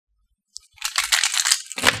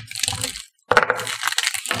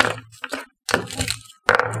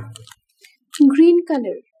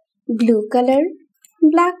color, blue color,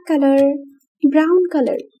 black color, brown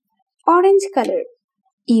color, orange color,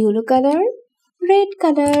 yellow color, red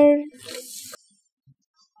color.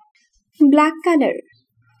 Black color,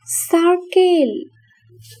 circle,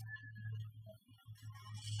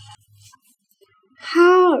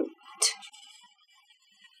 heart,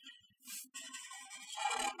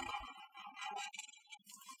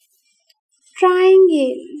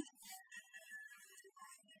 triangle,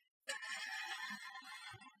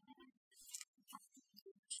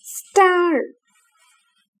 star,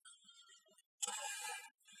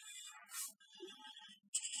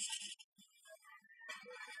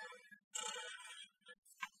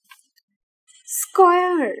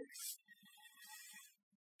 square,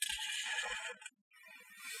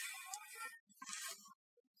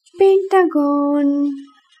 pentagon,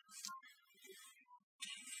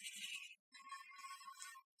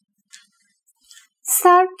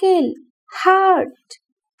 circle, heart,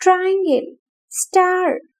 triangle,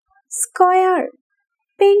 star, square,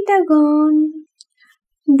 pentagon.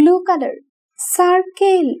 Blue color,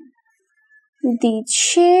 circle. The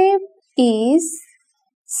shape is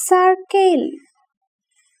circle.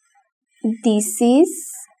 This is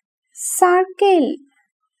circle.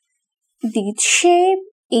 The shape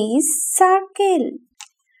is circle.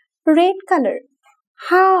 Red color,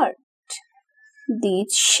 heart. The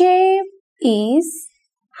shape is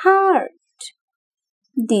heart.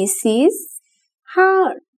 This is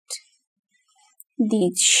heart.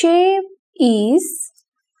 The shape is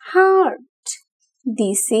heart.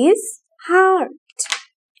 This is heart.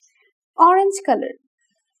 Orange color,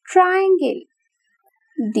 triangle.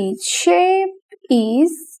 The shape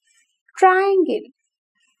is triangle.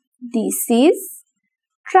 This is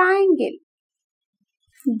triangle.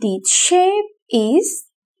 The shape is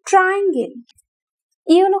triangle.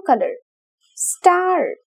 Yellow color, star.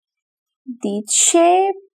 The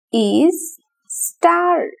shape is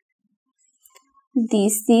star.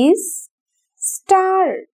 This is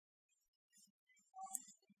star.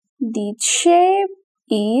 The shape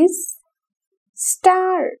is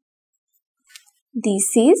star.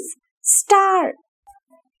 This is star.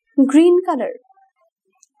 Green color,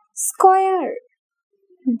 square.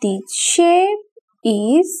 The shape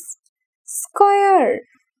is square.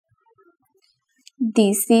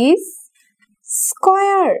 This is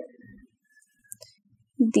square.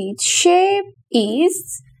 The shape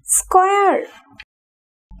is square.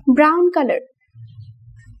 Brown color,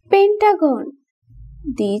 pentagon.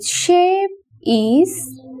 The shape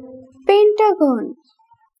is pentagon.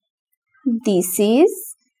 This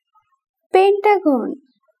is pentagon.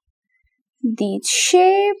 The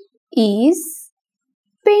shape is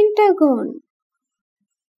pentagon.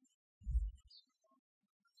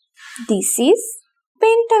 This is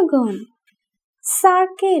pentagon.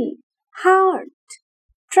 Circle, heart,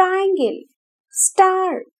 triangle,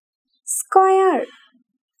 star, square,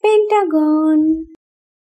 pentagon.